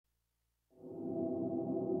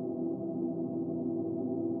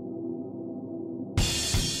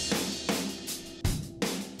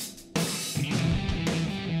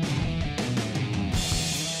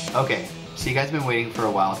Okay, so you guys have been waiting for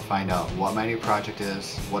a while to find out what my new project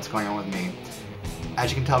is, what's going on with me.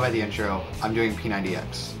 As you can tell by the intro, I'm doing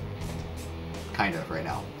P90X. Kind of, right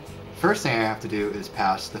now. First thing I have to do is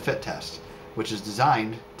pass the fit test, which is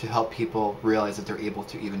designed to help people realize that they're able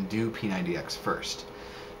to even do P90X first.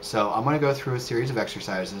 So I'm going to go through a series of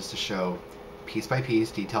exercises to show piece by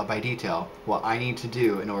piece, detail by detail, what I need to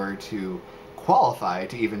do in order to qualify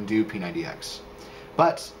to even do P90X.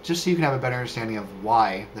 But just so you can have a better understanding of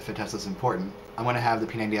why the fit test is important, I'm going to have the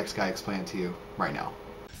P90X guy explain it to you right now.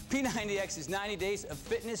 P90X is 90 days of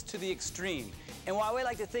fitness to the extreme. And while we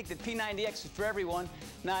like to think that P90X is for everyone,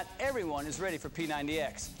 not everyone is ready for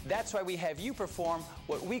P90X. That's why we have you perform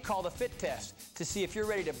what we call the fit test to see if you're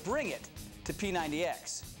ready to bring it to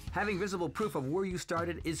P90X. Having visible proof of where you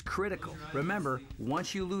started is critical. Remember,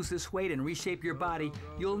 once you lose this weight and reshape your body,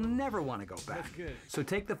 you'll never want to go back. So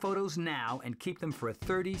take the photos now and keep them for a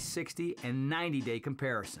 30, 60, and 90-day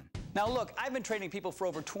comparison. Now look, I've been training people for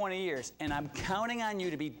over 20 years, and I'm counting on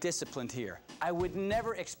you to be disciplined here. I would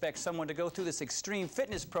never expect someone to go through this extreme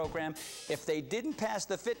fitness program if they didn't pass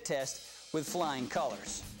the fit test with flying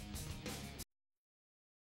colors.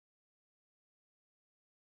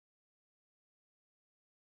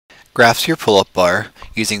 Grasp your pull-up bar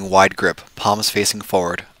using wide grip, palms facing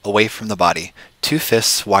forward, away from the body, 2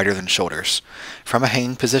 fists wider than shoulders. From a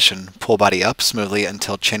hanging position, pull body up smoothly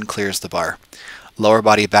until chin clears the bar. Lower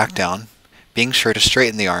body back down, being sure to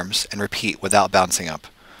straighten the arms and repeat without bouncing up.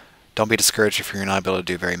 Don't be discouraged if you're not able to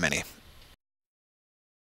do very many.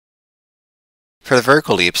 For the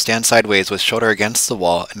vertical leap, stand sideways with shoulder against the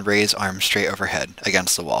wall and raise arms straight overhead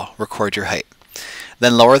against the wall. Record your height.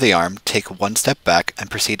 Then lower the arm, take 1 step back, and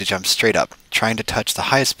proceed to jump straight up, trying to touch the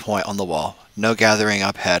highest point on the wall. No gathering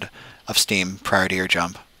up head of steam prior to your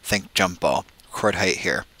jump. Think jump ball. Record height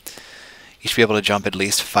here. You should be able to jump at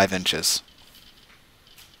least 5 inches.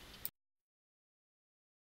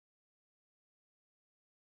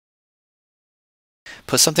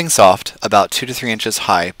 Put something soft, about 2 to 3 inches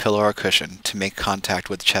high, pillow or cushion, to make contact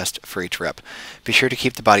with chest for each rep. Be sure to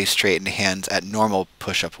keep the body straight and hands at normal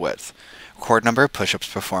push-up width. Record number of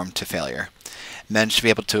push-ups performed to failure. Men should be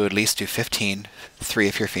able to at least do 15, 3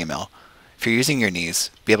 if you're female. If you're using your knees,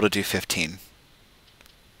 be able to do 15.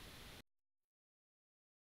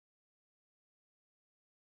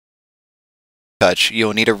 Touch, you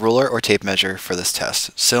will need a ruler or tape measure for this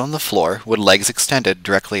test. Sit on the floor with legs extended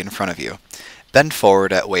directly in front of you. Bend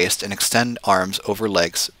forward at waist and extend arms over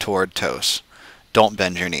legs toward toes. Don't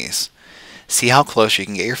bend your knees. See how close you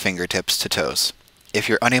can get your fingertips to toes. If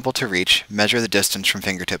you're unable to reach, measure the distance from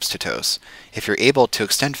fingertips to toes. If you're able to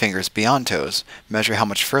extend fingers beyond toes, measure how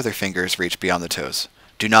much further fingers reach beyond the toes.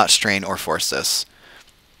 Do not strain or force this.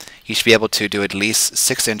 You should be able to do at least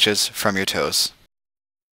 6 inches from your toes.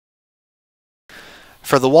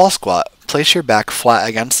 For the wall squat, place your back flat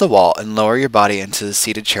against the wall and lower your body into the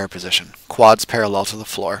seated chair position. Quads parallel to the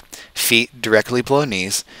floor. Feet directly below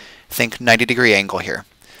knees. Think 90-degree angle here.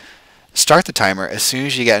 Start the timer as soon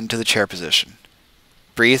as you get into the chair position.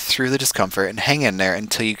 Breathe through the discomfort and hang in there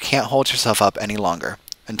until you can't hold yourself up any longer,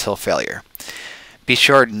 until failure. Be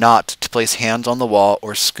sure not to place hands on the wall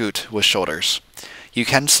or scoot with shoulders. You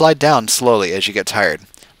can slide down slowly as you get tired,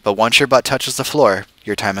 but once your butt touches the floor,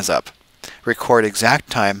 your time is up. Record exact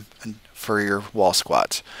time for your wall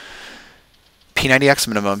squat. P90X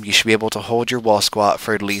minimum, you should be able to hold your wall squat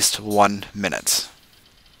for at least 1 minute.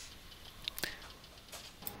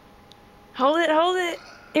 Hold it.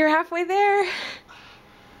 You're halfway there.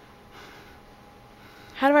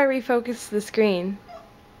 How do I refocus the screen?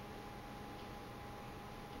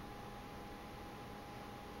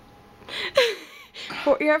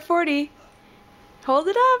 You're at 40. Hold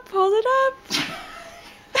it up.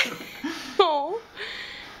 Oh.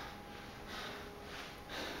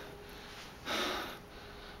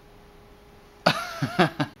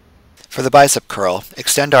 For the bicep curl,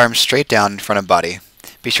 extend arms straight down in front of body.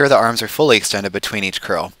 Be sure the arms are fully extended between each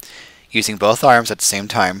curl. Using both arms at the same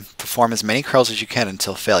time, perform as many curls as you can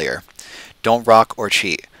until failure. Don't rock or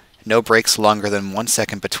cheat. No breaks longer than 1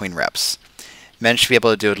 second between reps. Men should be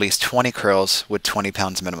able to do at least 20 curls with 20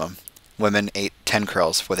 pounds minimum. Women 10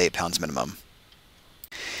 curls with 8 pounds minimum.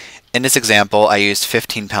 In this example, I used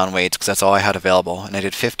 15-pound weights because that's all I had available, and I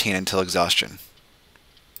did 15 until exhaustion.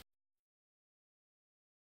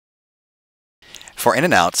 For in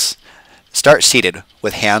and outs, start seated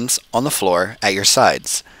with hands on the floor at your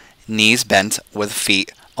sides, knees bent with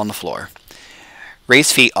feet on the floor.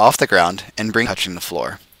 Raise feet off the ground and bring touching the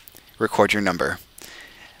floor. Record your number.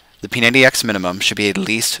 The P90X minimum should be at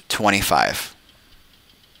least 25.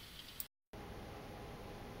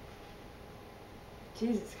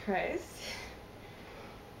 Jesus Christ.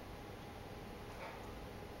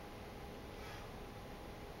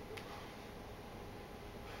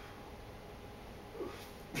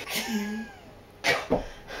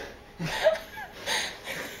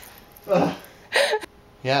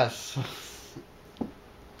 Yes.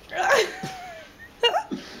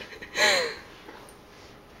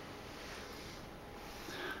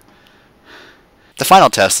 The final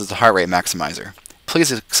test is the heart rate maximizer.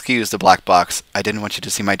 Please excuse the black box, I didn't want you to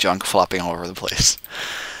see my junk flopping all over the place.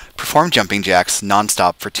 Perform jumping jacks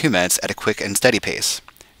non-stop for 2 minutes at a quick and steady pace.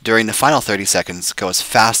 During the final 30 seconds, go as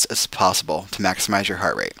fast as possible to maximize your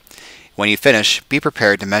heart rate. When you finish, be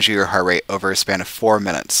prepared to measure your heart rate over a span of 4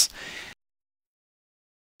 minutes.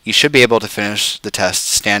 You should be able to finish the test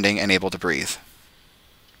standing and able to breathe.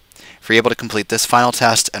 If you're able to complete this final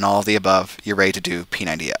test and all of the above, you're ready to do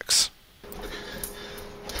P90X.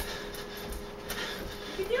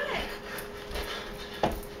 You can do it.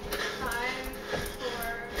 5, 4,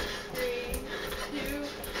 3, 2,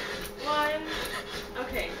 1.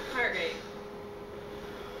 Okay, heart rate.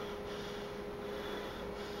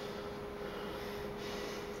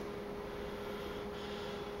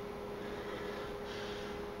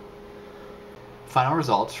 Final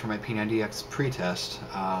results for my P90X pre-test.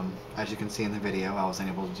 As you can see in the video, I wasn't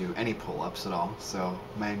able to do any pull-ups at all, so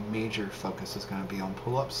my major focus is going to be on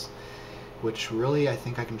pull-ups, which really I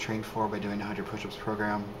think I can train for by doing a 100 push-ups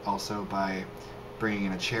program, also by bringing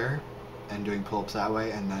in a chair and doing pull-ups that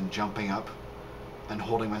way, and then jumping up and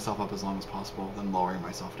holding myself up as long as possible, then lowering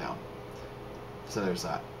myself down. So there's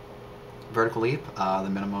that. Vertical leap, the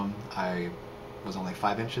minimum I was only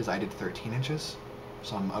 5 inches, I did 13 inches,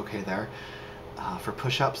 so I'm okay there. For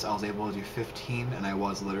push-ups, I was able to do 15, and I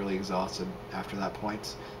was literally exhausted after that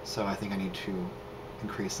point, so I think I need to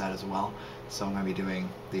increase that as well. So I'm going to be doing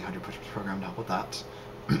the 100 push-ups program to help with that.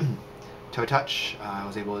 Toe touch, I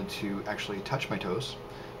was able to actually touch my toes,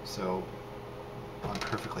 so I'm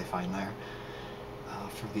perfectly fine there.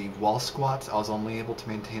 For the wall squats, I was only able to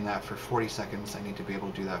maintain that for 40 seconds. I need to be able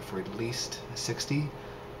to do that for at least 60.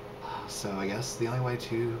 So I guess the only way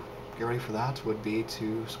to get ready for that would be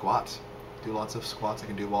to squat. Do lots of squats. I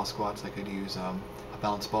can do wall squats. I could use a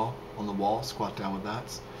balance ball on the wall, squat down with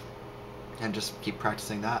that, and just keep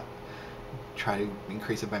practicing that. Try to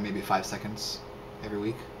increase it by maybe 5 seconds every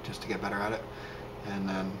week just to get better at it, and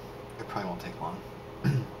then it probably won't take long.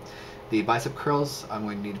 The bicep curls, I'm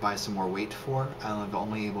going to need to buy some more weight for. I'm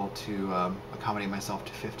only able to accommodate myself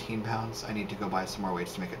to 15 pounds. I need to go buy some more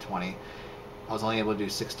weights to make it 20. I was only able to do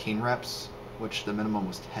 16 reps, which the minimum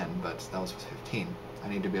was 10, but that was with 15. I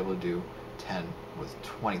need to be able to do 10 with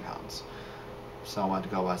 20 pounds. So I wanted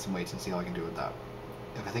to go buy some weights and see how I can do with that.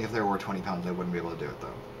 I think if there were 20 pounds, I wouldn't be able to do it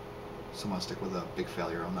though. So I'm going to stick with a big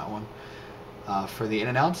failure on that one. For the in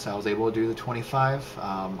and outs, I was able to do the 25.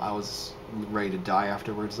 I was ready to die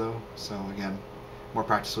afterwards though. So again, more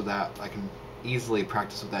practice with that. I can easily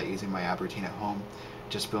practice with that using my ab routine at home.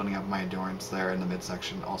 Just building up my endurance there in the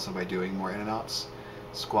midsection, also by doing more in and outs.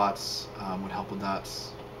 Squats would help with that.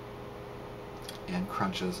 And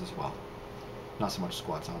crunches as well. Not so much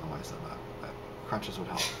squats, I don't know why I said that, but crunches would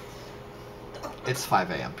help. It's 5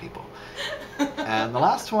 a.m. people. And the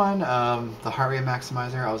last one, the heart rate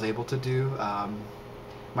maximizer, I was able to do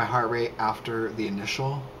my heart rate after the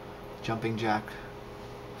initial jumping jack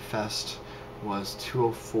fest was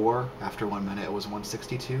 204. After 1 minute it was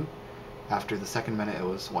 162. After the second minute it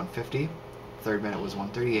was 150. Third minute was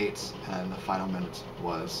 138, and the final minute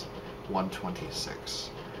was 126.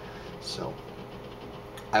 So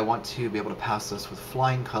I want to be able to pass this with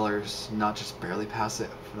flying colors, not just barely pass it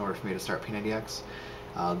in order for me to start P90X.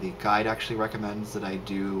 The guide actually recommends that I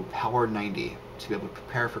do Power 90 to be able to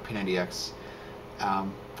prepare for P90X.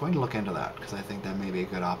 I'm going to look into that because I think that may be a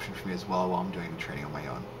good option for me as well while I'm doing the training on my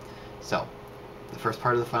own. So, the first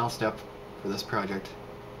part of the final step for this project,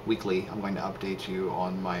 weekly, I'm going to update you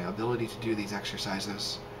on my ability to do these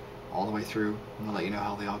exercises all the way through. I'm going to let you know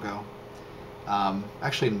how they all go.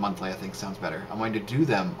 Actually monthly I think sounds better. I'm going to do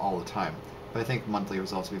them all the time, but I think monthly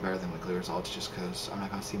results will be better than weekly results just because I'm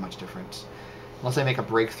not going to see much difference. Unless I make a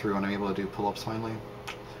breakthrough and I'm able to do pull-ups finally.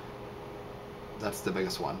 That's the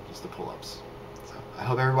biggest one, just the pull-ups. So I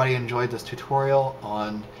hope everybody enjoyed this tutorial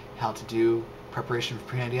on how to do preparation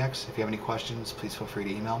for P90X. If you have any questions, please feel free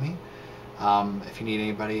to email me. If you need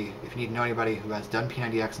to know anybody who has done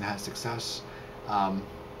P90X and has success,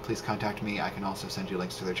 please contact me. I can also send you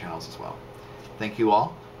links to their channels as well. Thank you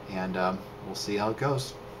all, and we'll see how it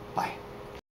goes. Bye.